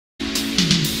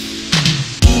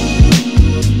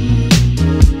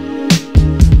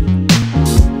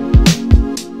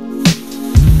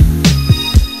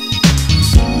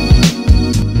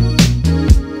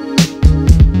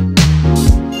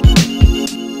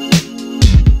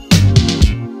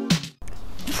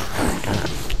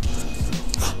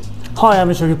Hi, I'm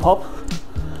Mr. Hip Hop.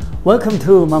 Welcome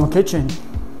to Mama Kitchen.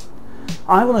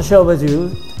 I want to share with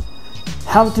you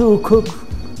how to cook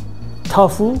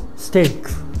tofu steak.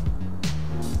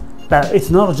 But it's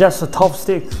not just a tofu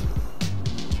steak.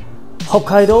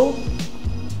 Hokkaido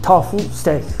tofu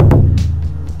steak.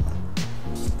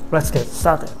 Let's get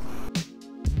started.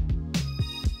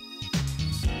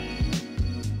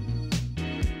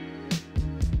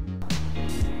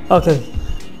 Okay,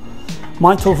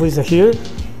 my tofu is here.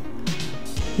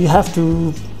 You have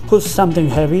to put something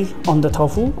heavy on the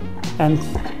tofu and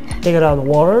take it out of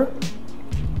the water.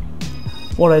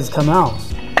 Water has come out.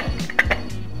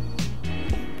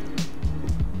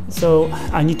 So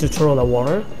I need to throw the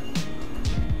water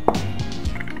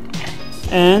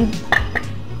and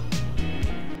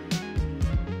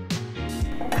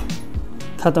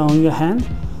cut on your hand.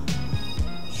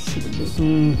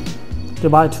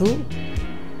 Divide two.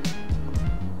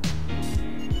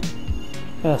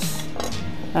 Yes,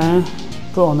 and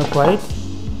put on the plate,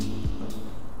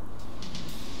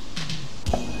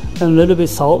 and a little bit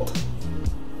salt,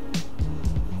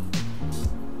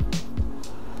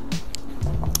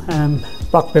 and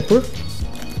black pepper.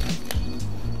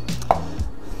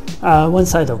 One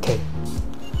side okay.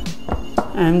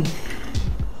 And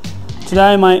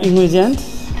today my ingredient: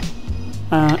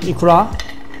 ikura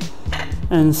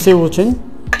and silverton,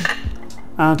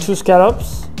 2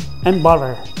 scallops, and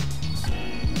butter.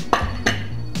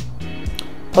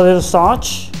 Potato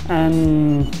starch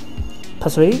and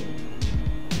parsley,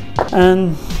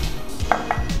 and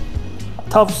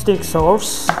tofu stick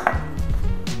sauce,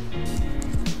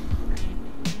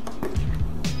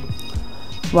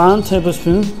 one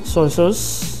tablespoon soy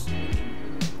sauce,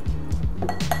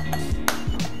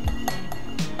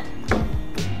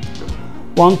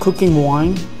 one cooking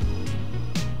wine,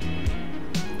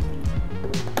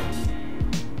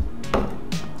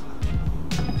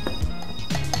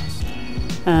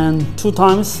 and 2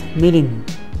 times mirin.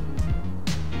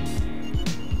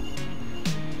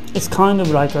 It's kind of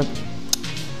like a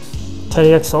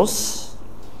teriyaki sauce,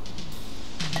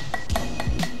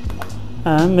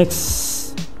 and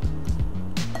mix.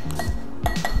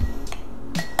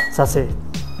 That's it.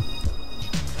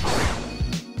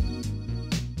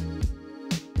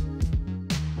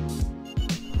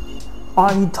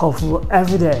 I eat tofu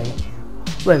every day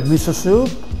with miso soup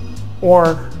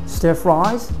or stir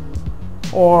fries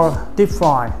or deep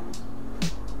fry,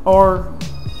 or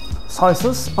soy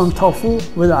sauce on tofu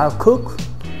without cook.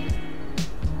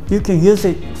 You can use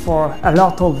it for a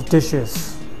lot of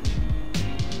dishes.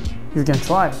 You can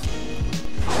try it.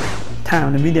 Turn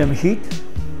on the medium heat.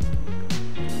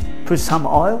 Put some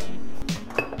oil.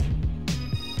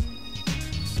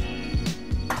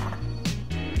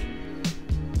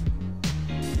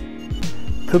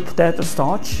 Put potato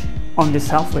starch on the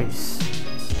surface.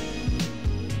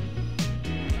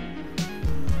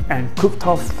 And cook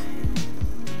tofu.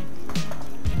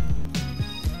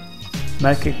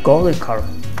 Make it golden color.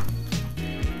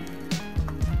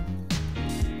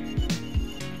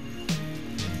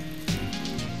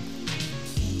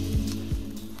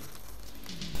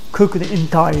 Cook the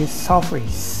entire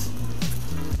surface.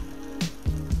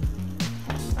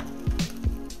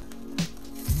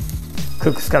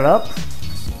 Cook scallop.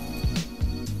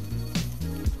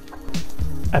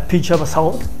 A pinch of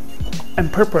salt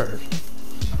and pepper.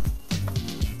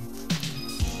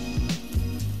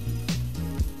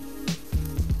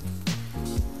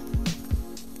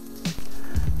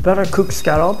 Better cook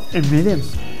scallop in medium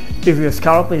if your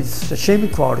scallop is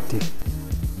sashimi quality.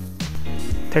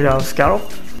 Take out scallop.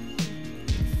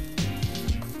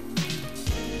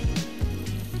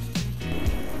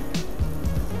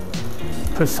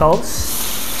 Put sauce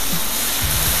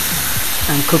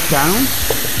and cook down.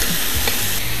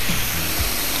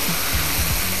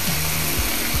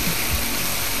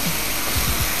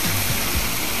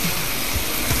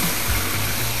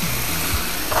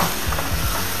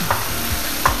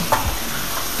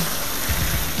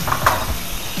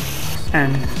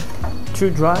 And 2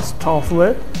 dry tofu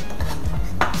with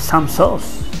some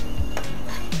sauce.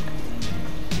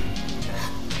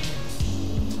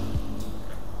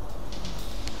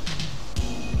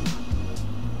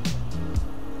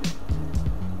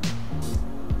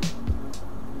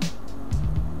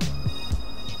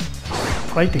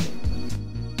 Plating.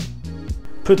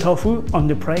 Put tofu on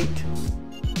the plate.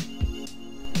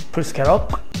 Put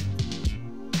scallop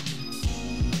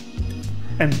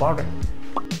and butter.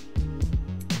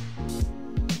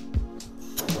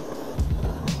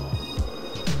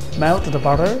 Melt the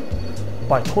butter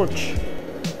by torch.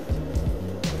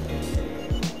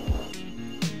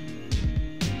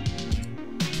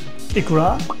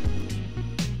 Ikura,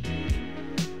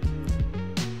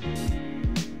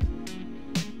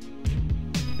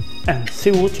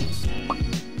 seaweed,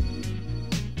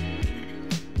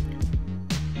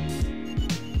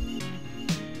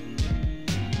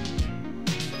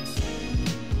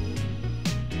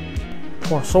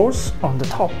 pour sauce on the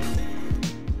top.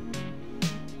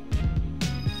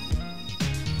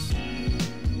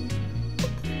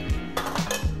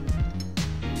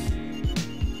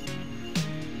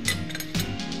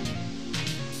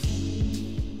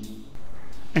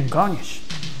 And garnish.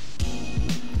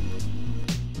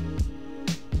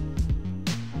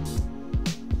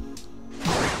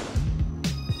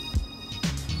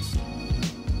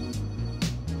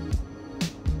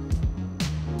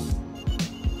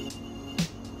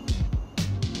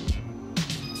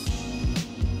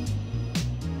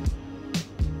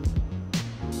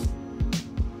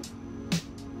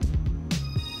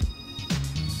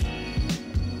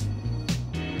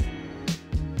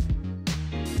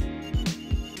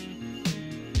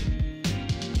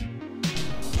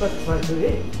 Let's try to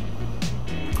eat.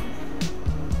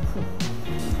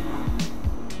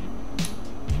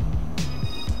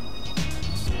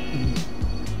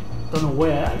 Don't know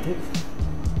where I take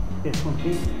this one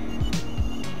here.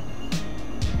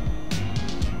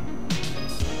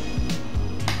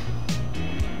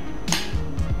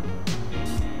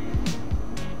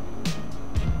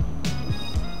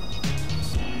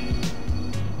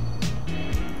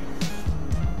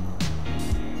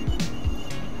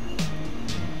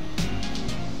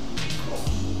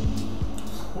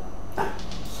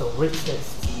 So rich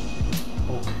taste.